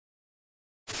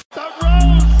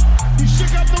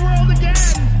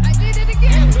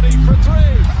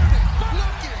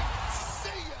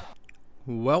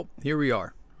Well, here we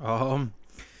are.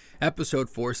 Episode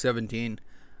 417.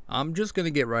 I'm just going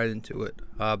to get right into it.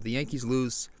 The Yankees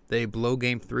lose. They blow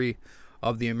game 3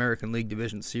 of the American League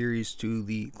Division Series to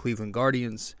the Cleveland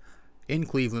Guardians in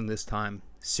Cleveland this time,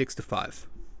 6-5.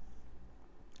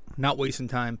 Not wasting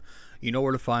time. You know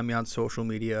where to find me on social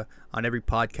media, on every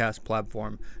podcast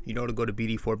platform. You know to go to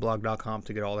bd4blog.com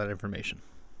to get all that information.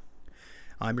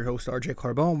 I'm your host, RJ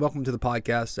Carbone. Welcome to the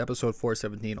podcast, episode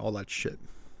 417, all that shit.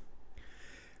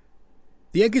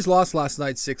 The Yankees lost last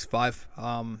night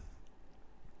 6-5.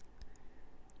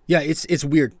 It's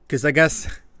weird because I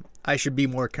guess I should be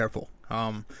more careful.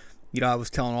 I was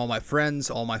telling all my friends,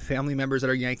 all my family members that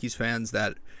are Yankees fans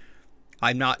that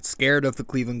I'm not scared of the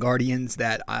Cleveland Guardians,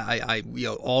 that I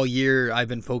all year I've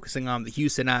been focusing on the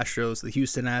Houston Astros, and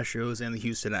the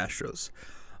Houston Astros.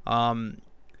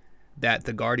 That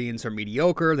the Guardians are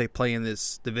mediocre. They play in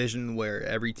this division where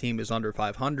every team is under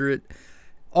 500.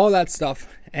 All that stuff.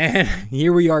 And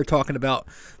here we are talking about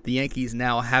the Yankees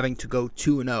now having to go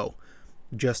 2-0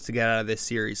 just to get out of this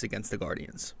series against the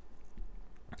Guardians.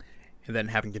 And then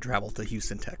having to travel to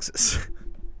Houston, Texas.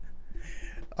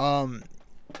 I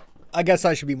guess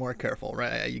I should be more careful,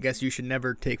 right? I guess you should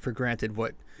never take for granted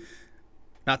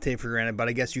not take for granted, but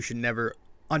I guess you should never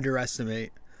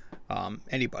underestimate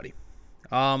anybody.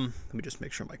 Let me just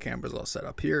make sure my camera's all set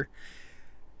up here.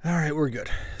 All right, we're good.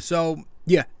 So,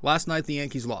 last night the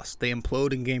Yankees lost. They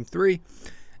implode in game 3.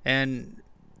 And,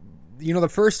 the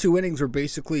first 2 innings were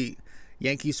basically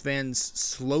Yankees fans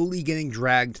slowly getting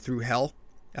dragged through hell.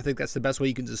 I think that's the best way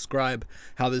you can describe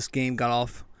how this game got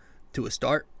off to a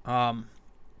start.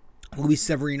 Luis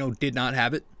Severino did not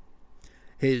have it.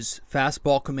 His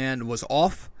fastball command was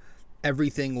off.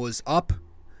 Everything was up.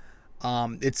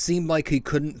 It seemed like he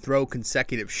couldn't throw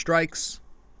consecutive strikes.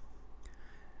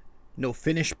 No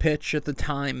finish pitch at the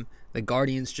time. The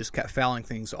Guardians just kept fouling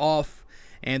things off,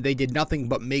 and they did nothing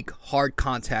but make hard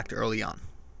contact early on.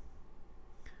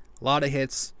 A lot of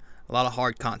hits, a lot of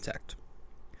hard contact.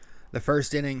 The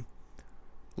first inning,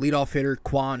 leadoff hitter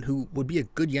Kwan, who would be a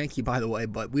good Yankee, by the way,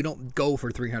 but we don't go for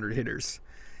 300 hitters.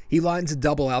 He lines a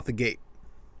double out the gate.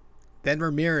 Then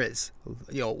Ramirez,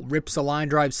 rips a line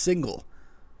drive single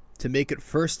to make it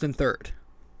first and third.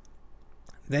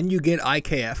 Then you get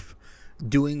IKF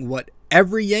doing what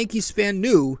every Yankees fan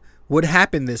knew would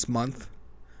happen this month,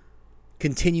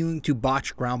 continuing to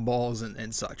botch ground balls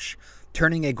and such,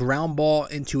 turning a ground ball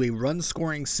into a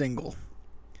run-scoring single.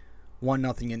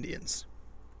 1-0 Indians.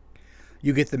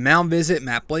 You get the mound visit.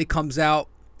 Matt Blake comes out.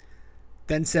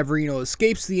 Then Severino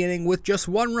escapes the inning with just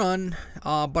 1 run,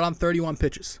 but on 31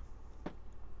 pitches.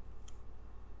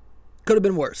 Could have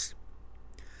been worse.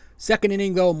 Second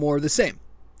inning, though, more of the same.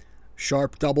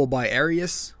 Sharp double by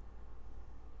Arias.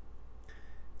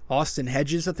 Austin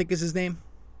Hedges, I think is his name.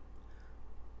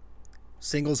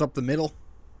 Singles up the middle.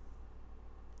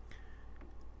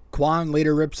 Kwan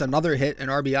later rips another hit, an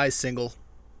RBI single.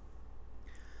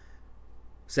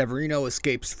 Severino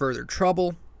escapes further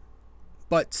trouble,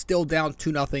 but still down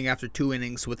 2-0 after 2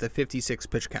 innings with a 56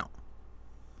 pitch count.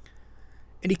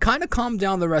 And he kind of calmed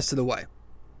down the rest of the way.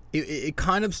 It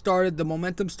kind of started, the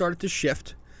momentum started to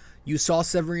shift. You saw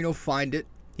Severino find it.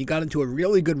 He got into a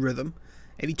really good rhythm,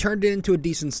 and he turned it into a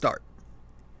decent start.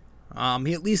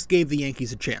 He at least gave the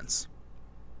Yankees a chance.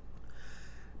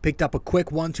 Picked up a quick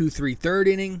 1-2-3 third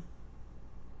inning.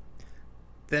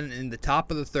 Then in the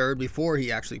top of the third, before he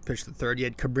actually pitched the third, he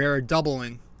had Cabrera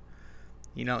doubling.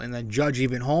 And then Judge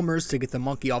even homers to get the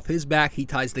monkey off his back. He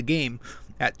ties the game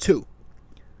at 2.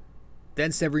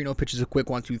 Then Severino pitches a quick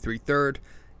 1-2-3 third.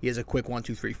 He has a quick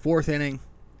 1-2-3 fourth inning.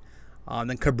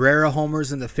 Then Cabrera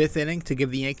homers in the 5th inning to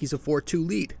give the Yankees a 4-2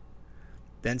 lead.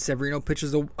 Then Severino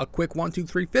pitches a quick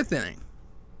 1-2-3 5th inning.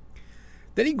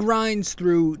 Then he grinds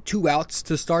through 2 outs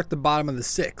to start the bottom of the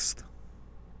 6th.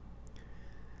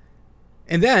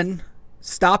 And then,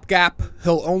 stopgap,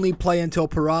 he'll only play until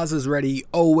Peraza's ready.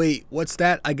 Oh wait, what's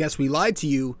that? I guess we lied to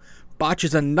you.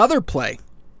 Botches another play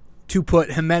to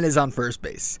put Jimenez on first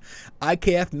base.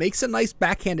 IKF makes a nice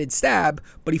backhanded stab,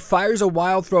 but he fires a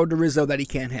wild throw to Rizzo that he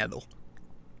can't handle.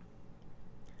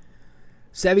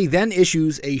 Sevy then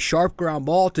issues a sharp ground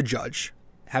ball to Judge,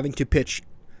 having to pitch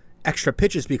extra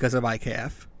pitches because of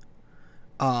IKF.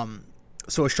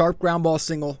 So a sharp ground ball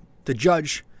single to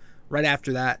Judge right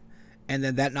after that, and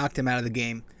then that knocked him out of the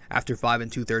game after 5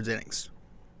 2/3 innings.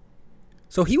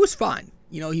 So he was fine.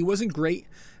 He wasn't great,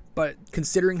 but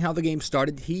considering how the game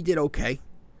started, he did okay.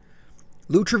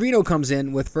 Lou Trivino comes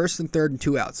in with first and third and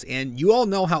 2 outs, and you all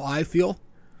know how I feel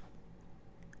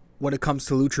when it comes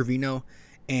to Lou Trivino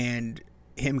and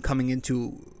him coming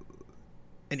into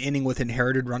an inning with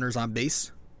inherited runners on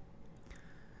base.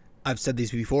 I've said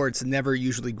these before, it's never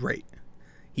usually great.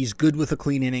 He's good with a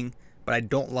clean inning, but I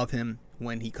don't love him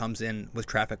when he comes in with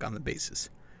traffic on the bases.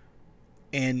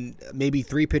 And maybe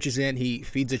 3 pitches in, he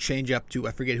feeds a changeup to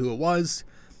I forget who it was,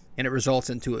 and it results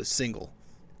into a single,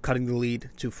 cutting the lead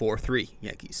to 4-3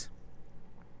 Yankees.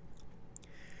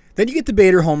 Then you get the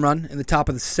Bader home run in the top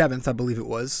of the 7th, I believe it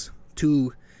was,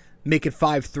 to make it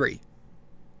 5-3.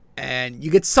 And you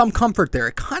get some comfort there.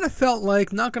 It kind of felt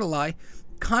like, not going to lie,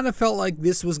 kind of felt like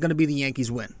this was going to be the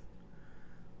Yankees' win.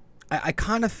 I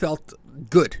kind of felt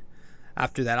good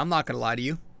after that. I'm not going to lie to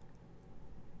you.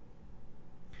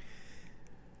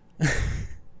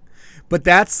 But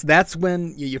that's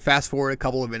when you fast forward a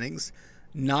couple of innings.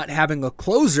 Not having a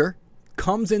closer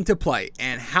comes into play.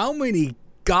 And how many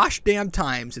gosh damn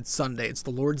times, it's Sunday, it's the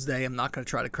Lord's Day, I'm not going to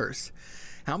try to curse.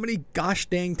 How many gosh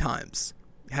dang times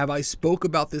have I spoke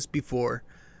about this before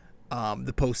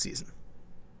the postseason?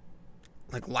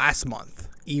 Like last month,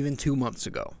 even 2 months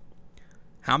ago.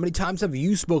 How many times have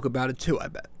you spoke about it too, I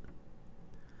bet?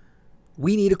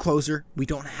 We need a closer. We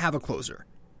don't have a closer.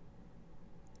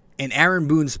 And Aaron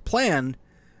Boone's plan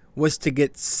was to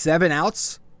get 7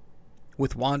 outs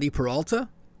with Wandy Peralta.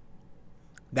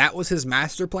 That was his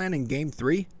master plan in Game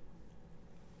 3.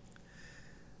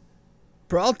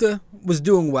 Peralta was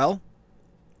doing well,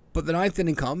 but the 9th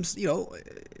inning comes, 2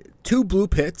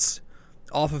 bloop hits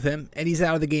off of him, and he's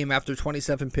out of the game after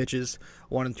 27 pitches,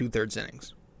 1 2/3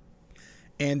 innings.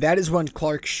 And that is when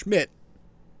Clarke Schmidt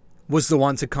was the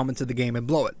one to come into the game and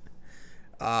blow it.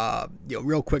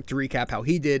 Real quick to recap how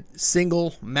he did: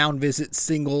 single, mound visit,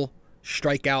 single,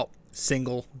 strikeout,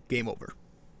 single, game over.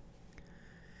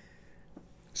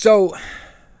 So,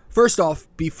 first off,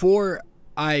 before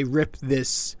I rip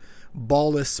this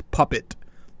ballless puppet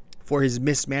for his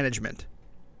mismanagement,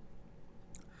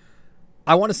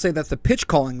 I want to say that the pitch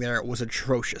calling there was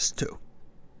atrocious too.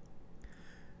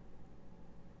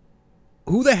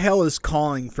 Who the hell is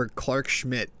calling for Clarke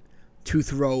Schmidt to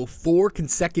throw 4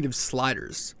 consecutive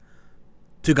sliders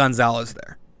to Gonzalez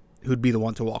there, who'd be the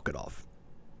one to walk it off?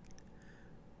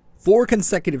 4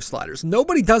 consecutive sliders.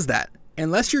 Nobody does that.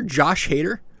 Unless you're Josh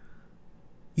Hader,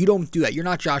 you don't do that. You're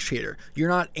not Josh Hader. You're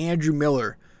not Andrew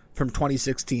Miller from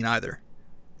 2016 either.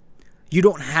 You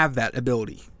don't have that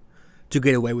ability to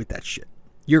get away with that shit.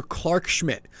 You're Clarke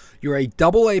Schmidt. You're a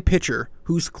double-A pitcher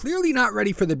who's clearly not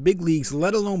ready for the big leagues,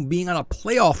 let alone being on a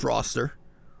playoff roster.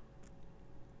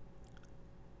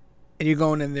 And you're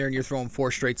going in there and you're throwing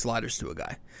 4 straight sliders to a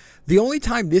guy. The only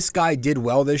time this guy did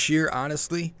well this year,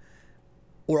 honestly,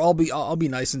 or I'll be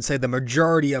nice and say the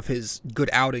majority of his good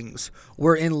outings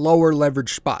were in lower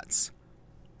leverage spots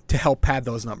to help pad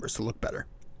those numbers to look better.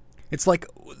 It's like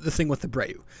the thing with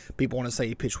Abreu. People want to say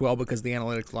he pitched well because the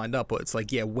analytics lined up, but it's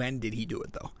like, yeah, when did he do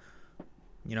it though?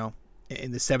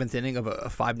 In the 7th inning of a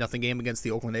 5-0 game against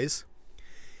the Oakland A's.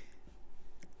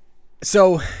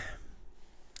 So,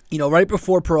 right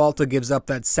before Peralta gives up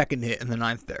that second hit in the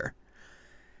 9th there,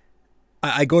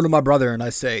 I go to my brother and I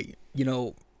say,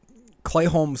 Clay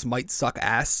Holmes might suck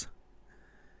ass,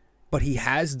 but he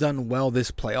has done well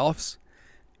this playoffs,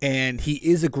 and he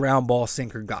is a ground ball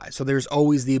sinker guy. So there's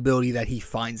always the ability that he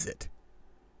finds it.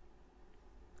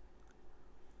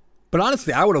 But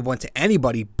honestly, I would have went to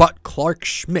anybody but Clarke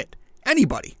Schmidt.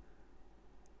 Anybody.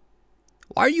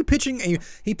 Why are you pitching?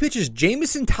 He pitches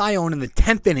Jameson Taillon in the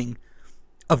 10th inning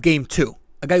of Game 2.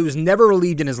 A guy who was never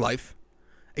relieved in his life.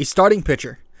 A starting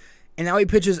pitcher. And now he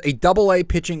pitches a double-A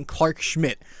pitching Clarke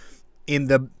Schmidt in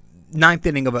the 9th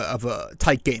inning of a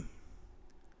tight game.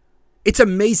 It's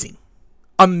amazing.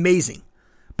 Amazing.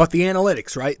 But the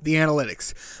analytics, right? The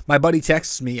analytics. My buddy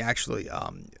texts me, actually.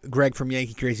 Greg from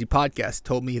Yankee Crazy Podcast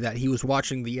told me that he was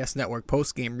watching the Yes Network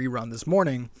postgame rerun this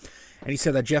morning, and he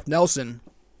said that Jeff Nelson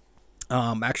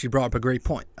actually brought up a great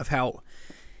point of how,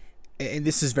 and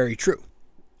this is very true,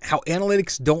 how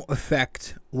analytics don't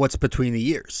affect what's between the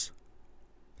years.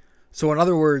 So in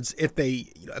other words, if they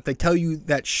tell you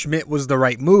that Schmidt was the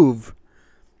right move,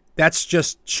 that's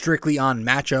just strictly on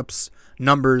matchups,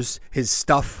 numbers, his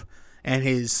stuff, and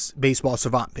his Baseball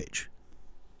Savant page.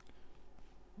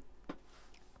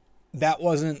 That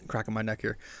wasn't, cracking my neck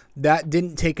here, that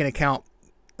didn't take into account,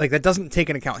 that doesn't take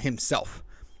into account himself,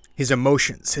 his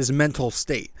emotions, his mental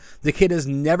state. The kid has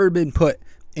never been put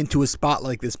into a spot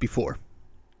like this before.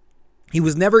 He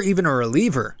was never even a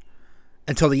reliever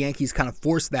until the Yankees kind of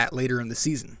forced that later in the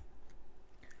season.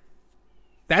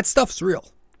 That stuff's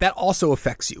real. That also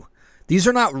affects you. These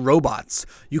are not robots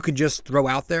you can just throw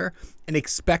out there and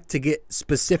expect to get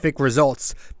specific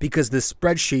results because the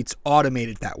spreadsheet's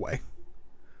automated that way.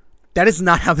 That is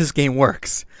not how this game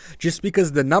works. Just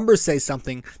because the numbers say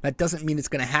something, that doesn't mean it's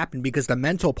going to happen because the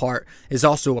mental part is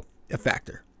also a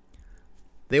factor.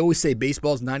 They always say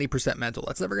baseball is 90% mental.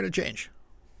 That's never going to change.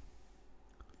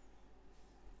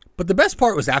 But the best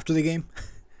part was after the game,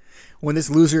 when this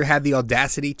loser had the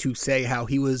audacity to say how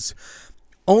he was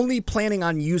only planning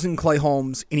on using Clay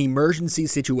Holmes in emergency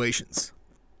situations.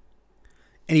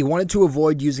 And he wanted to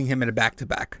avoid using him in a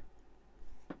back-to-back.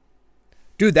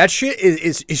 Dude, that shit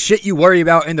is shit you worry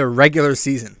about in the regular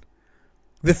season.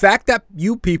 The fact that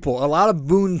you people, a lot of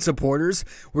Boone supporters,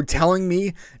 were telling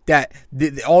me that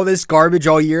all this garbage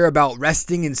all year about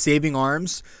resting and saving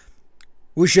arms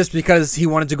was just because he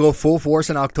wanted to go full force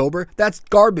in October, that's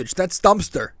garbage. That's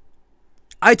dumpster.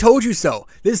 I told you so.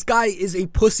 This guy is a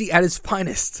pussy at his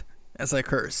finest, as I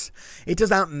curse. It does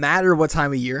not matter what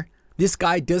time of year. This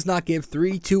guy does not give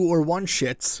 3, 2, or 1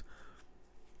 shits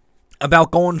about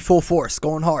going full force,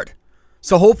 going hard.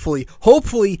 So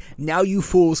hopefully now you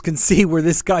fools can see where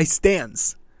this guy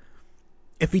stands.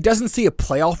 If he doesn't see a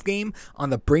playoff game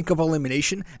on the brink of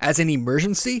elimination as an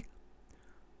emergency,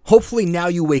 hopefully now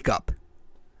you wake up.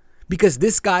 Because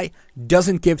this guy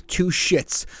doesn't give 2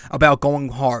 shits about going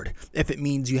hard if it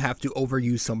means you have to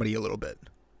overuse somebody a little bit.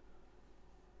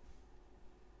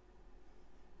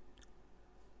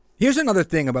 Here's another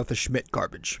thing about the Schmidt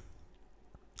garbage.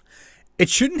 It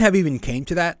shouldn't have even came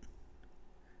to that.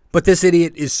 But this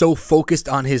idiot is so focused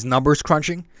on his numbers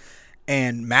crunching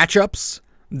and matchups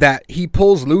that he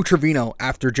pulls Lou Trivino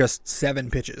after just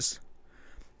 7 pitches.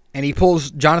 And he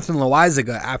pulls Jonathan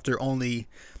Loaizaga after only,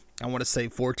 I want to say,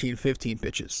 14, 15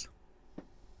 pitches.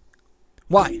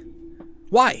 Why?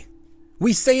 Why?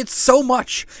 We say it so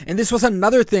much. And this was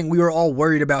another thing we were all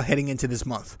worried about heading into this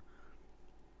month.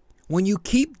 When you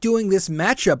keep doing this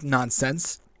matchup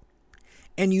nonsense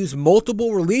and use multiple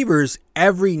relievers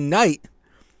every night,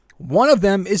 one of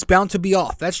them is bound to be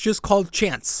off. That's just called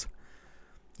chance.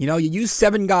 You know, you use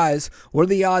 7 guys. What are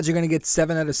the odds you're going to get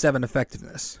 7 out of 7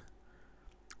 effectiveness?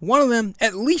 One of them,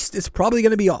 at least, is probably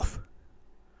going to be off.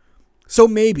 So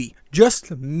maybe,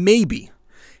 just maybe,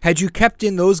 had you kept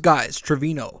in those guys,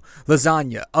 Trivino,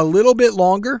 Lasagna, a little bit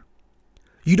longer,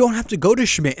 you don't have to go to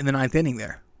Schmidt in the 9th inning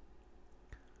there.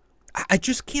 I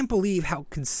just can't believe how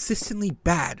consistently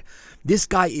bad this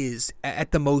guy is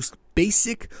at the most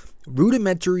basic,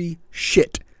 rudimentary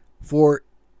shit for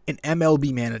an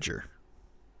MLB manager.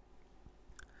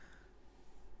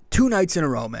 2 nights in a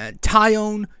row, man.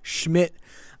 Taillon, Schmidt.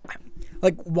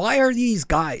 Like, why are these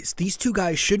guys? These 2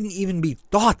 guys shouldn't even be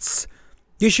thoughts.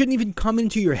 They shouldn't even come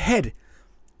into your head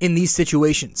in these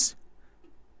situations.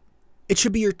 It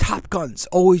should be your top guns.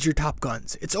 Always your top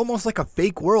guns. It's almost like a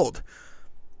fake world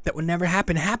that would never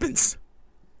happen happens.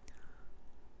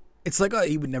 It's like, oh,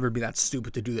 he would never be that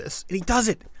stupid to do this. And he does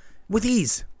it with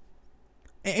ease.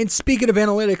 And speaking of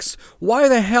analytics, why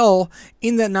the hell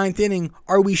in that 9th inning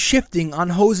are we shifting on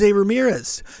Jose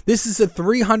Ramirez? This is a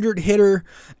 300 hitter,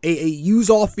 a use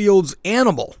all fields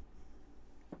animal.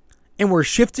 And we're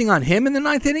shifting on him in the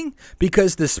 9th inning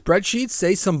because the spreadsheets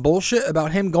say some bullshit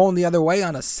about him going the other way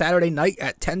on a Saturday night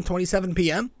at 10:27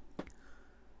 p.m.?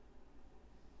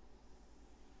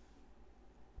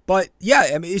 But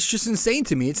yeah, I mean, it's just insane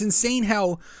to me. It's insane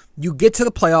how you get to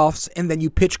the playoffs and then you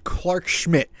pitch Clark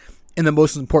Schmidt in the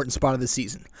most important spot of the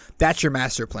season. That's your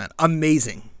master plan.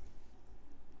 Amazing.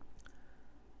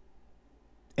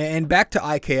 And back to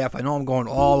IKF. I know I'm going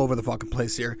all over the fucking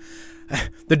place here.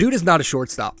 The dude is not a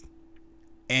shortstop.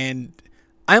 And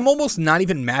I'm almost not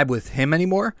even mad with him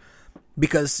anymore.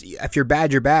 Because if you're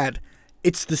bad, you're bad.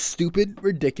 It's the stupid,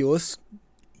 ridiculous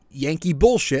Yankee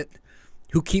bullshit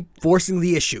who keep forcing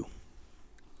the issue.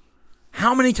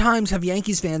 How many times have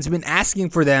Yankees fans been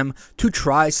asking for them to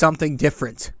try something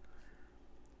different?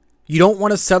 You don't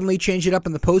want to suddenly change it up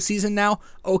in the postseason now?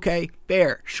 Okay,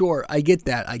 fair, sure, I get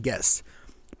that, I guess.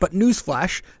 But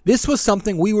newsflash, this was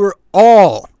something we were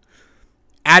all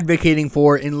advocating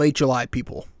for in late July,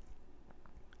 people.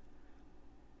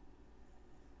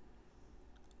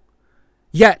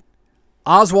 Yet,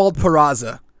 Oswald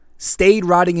Peraza stayed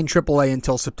riding in AAA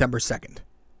until September 2nd.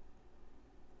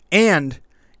 And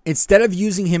instead of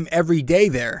using him every day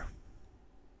there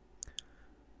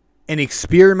and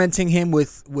experimenting him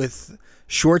with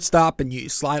shortstop and you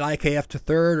slide IKF to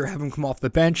third or have him come off the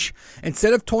bench,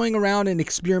 instead of toying around and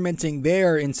experimenting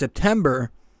there in September,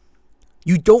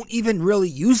 you don't even really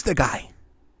use the guy.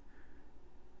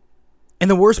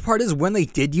 And the worst part is when they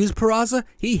did use Peraza,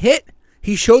 he hit.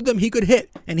 He showed them he could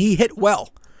hit, and he hit well.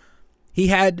 He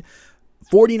had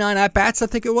 49 at-bats, I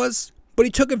think it was, but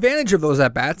he took advantage of those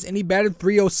at-bats, and he batted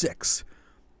 .306.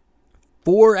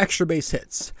 4 extra base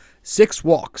hits, 6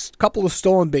 walks, couple of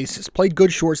stolen bases, played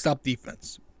good shortstop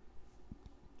defense.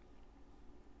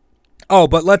 Oh,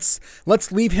 but let's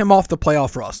leave him off the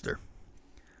playoff roster.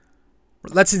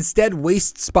 Let's instead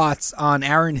waste spots on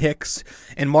Aaron Hicks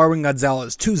and Marwin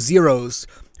Gonzalez, 2 zeros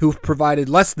who've provided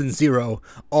less than zero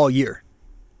all year.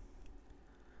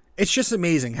 It's just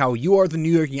amazing how you are the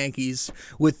New York Yankees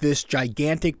with this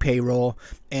gigantic payroll,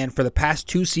 and for the past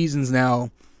 2 seasons now,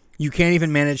 you can't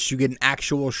even manage to get an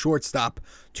actual shortstop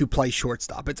to play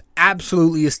shortstop. It's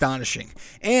absolutely astonishing.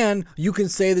 And you can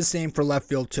say the same for left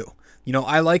field too.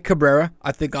 I like Cabrera.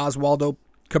 I think Oswaldo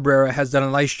Cabrera has done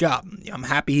a nice job. I'm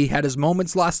happy he had his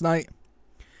moments last night.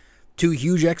 2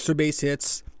 huge extra base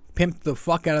hits. Pimped the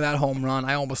fuck out of that home run.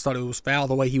 I almost thought it was foul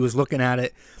the way he was looking at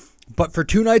it. But for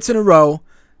 2 nights in a row,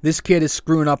 this kid is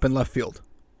screwing up in left field.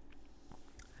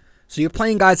 So you're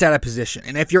playing guys out of position.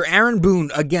 And if you're Aaron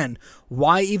Boone, again,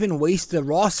 why even waste a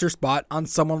roster spot on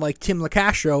someone like Tim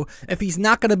LeCastro if he's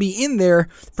not going to be in there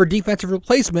for defensive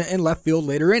replacement in left field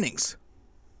later innings?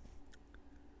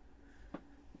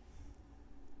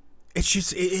 It's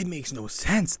just, it makes no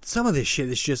sense. Some of this shit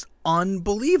is just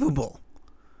unbelievable.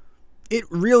 It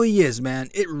really is, man.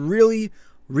 It really,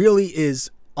 really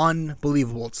is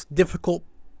unbelievable. It's difficult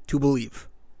to believe.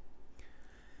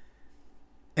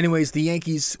 Anyways, the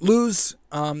Yankees lose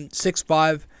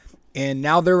 6-5, and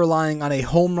now they're relying on a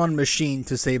home run machine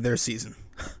to save their season.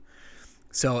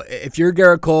 So if you're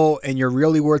Garrett Cole and you're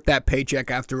really worth that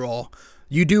paycheck after all,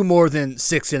 you do more than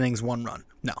 6 innings, 1 run.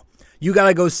 No. You got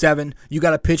to go 7, you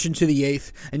got to pitch into the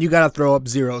 8th, and you got to throw up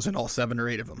zeros in all 7 or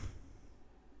 8 of them.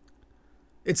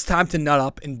 It's time to nut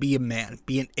up and be a man,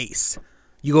 be an ace.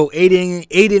 You go 8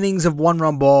 innings of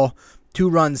 1-run ball, 2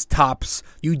 runs tops,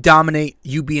 you dominate,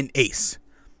 you be an ace.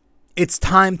 It's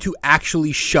time to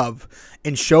actually shove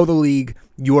and show the league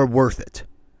you're worth it.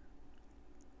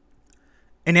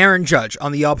 And Aaron Judge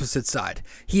on the opposite side,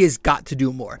 he has got to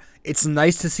do more. It's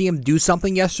nice to see him do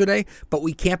something yesterday, but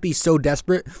we can't be so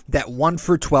desperate that 1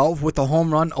 for 12 with a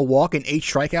home run, a walk, and 8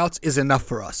 strikeouts is enough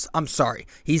for us. I'm sorry.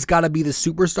 He's got to be the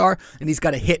superstar, and he's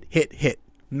got to hit,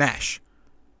 mash.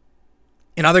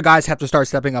 And other guys have to start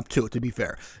stepping up too, to be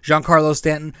fair. Giancarlo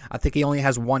Stanton, I think he only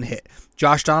has 1 hit.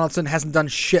 Josh Donaldson hasn't done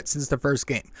shit since the first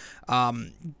game.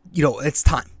 It's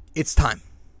time. It's time.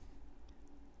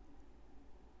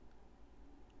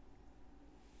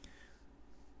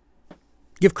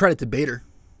 Give credit to Bader.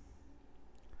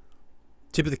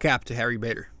 Tip of the cap to Harry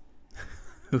Bader,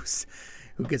 who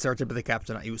gets our tip of the cap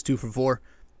tonight. He was 2 for 4,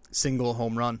 single,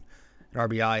 home run, an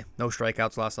RBI, no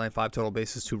strikeouts last night, 5 total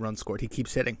bases, 2 runs scored. He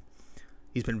keeps hitting.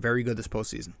 He's been very good this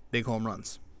postseason. Big home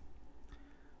runs.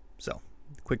 So,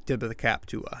 quick tip of the cap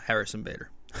to Harrison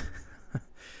Bader.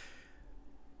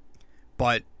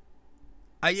 But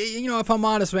if I'm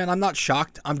honest, man, I'm not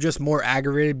shocked. I'm just more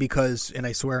aggravated because, and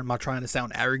I swear I'm not trying to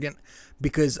sound arrogant,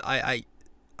 because I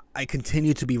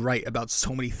continue to be right about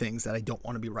so many things that I don't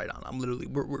want to be right on. I'm literally,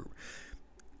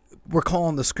 we're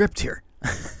calling the script here.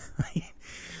 I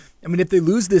mean, if they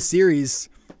lose this series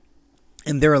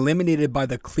and they're eliminated by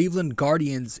the Cleveland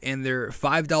Guardians and their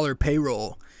 $5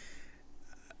 payroll,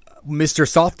 Mr.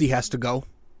 Softy has to go,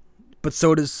 but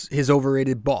so does his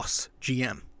overrated boss,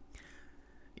 GM.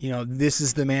 This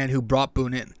is the man who brought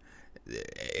Boone in,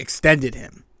 extended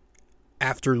him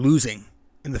after losing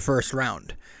in the first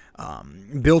round,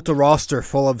 built a roster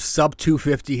full of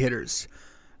sub-250 hitters,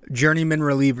 journeyman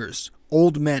relievers,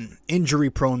 old men,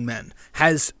 injury-prone men,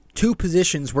 has 2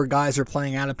 positions where guys are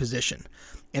playing out of position,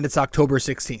 and it's October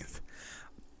 16th.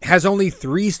 Has only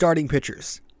 3 starting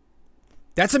pitchers.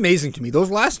 That's amazing to me. Those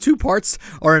last 2 parts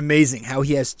are amazing. How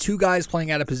he has 2 guys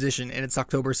playing out of position and it's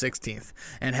October 16th.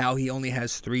 And how he only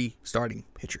has 3 starting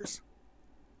pitchers.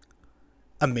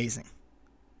 Amazing.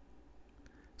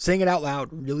 Saying it out loud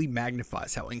really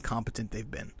magnifies how incompetent they've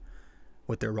been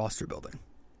with their roster building.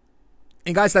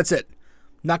 And guys, that's it.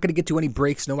 Not going to get to any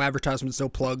breaks, no advertisements, no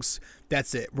plugs.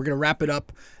 That's it. We're going to wrap it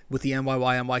up with the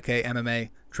NYY NYK MMA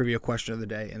trivia question of the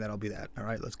day. And that'll be that. All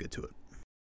right, let's get to it.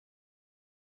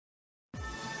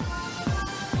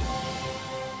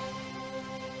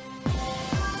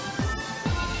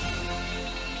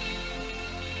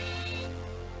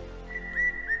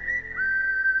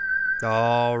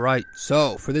 All right,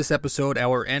 so for this episode,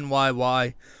 our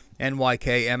NYY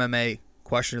NYK MMA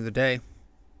question of the day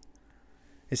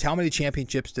is, how many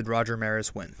championships did Roger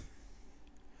Maris win?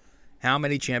 How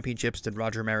many championships did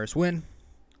Roger Maris win?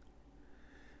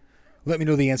 Let me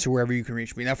know the answer wherever you can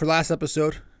reach me. Now, for last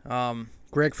episode,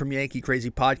 Greg from Yankee Crazy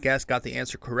Podcast got the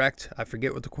answer correct. I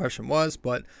forget what the question was,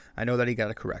 but I know that he got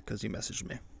it correct because he messaged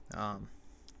me.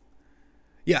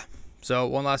 So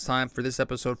one last time for this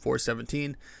episode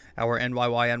 417, our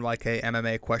NYY NYK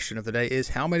MMA question of the day is,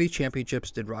 how many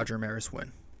championships did Roger Maris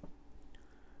win?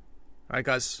 All right,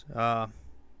 guys.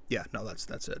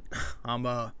 That's it. I'm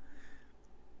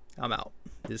I'm out.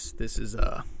 This is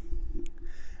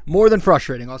more than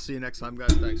frustrating. I'll see you next time,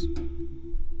 guys. Thanks.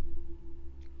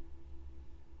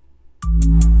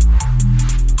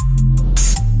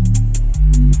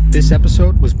 This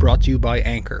episode was brought to you by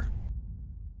Anchor.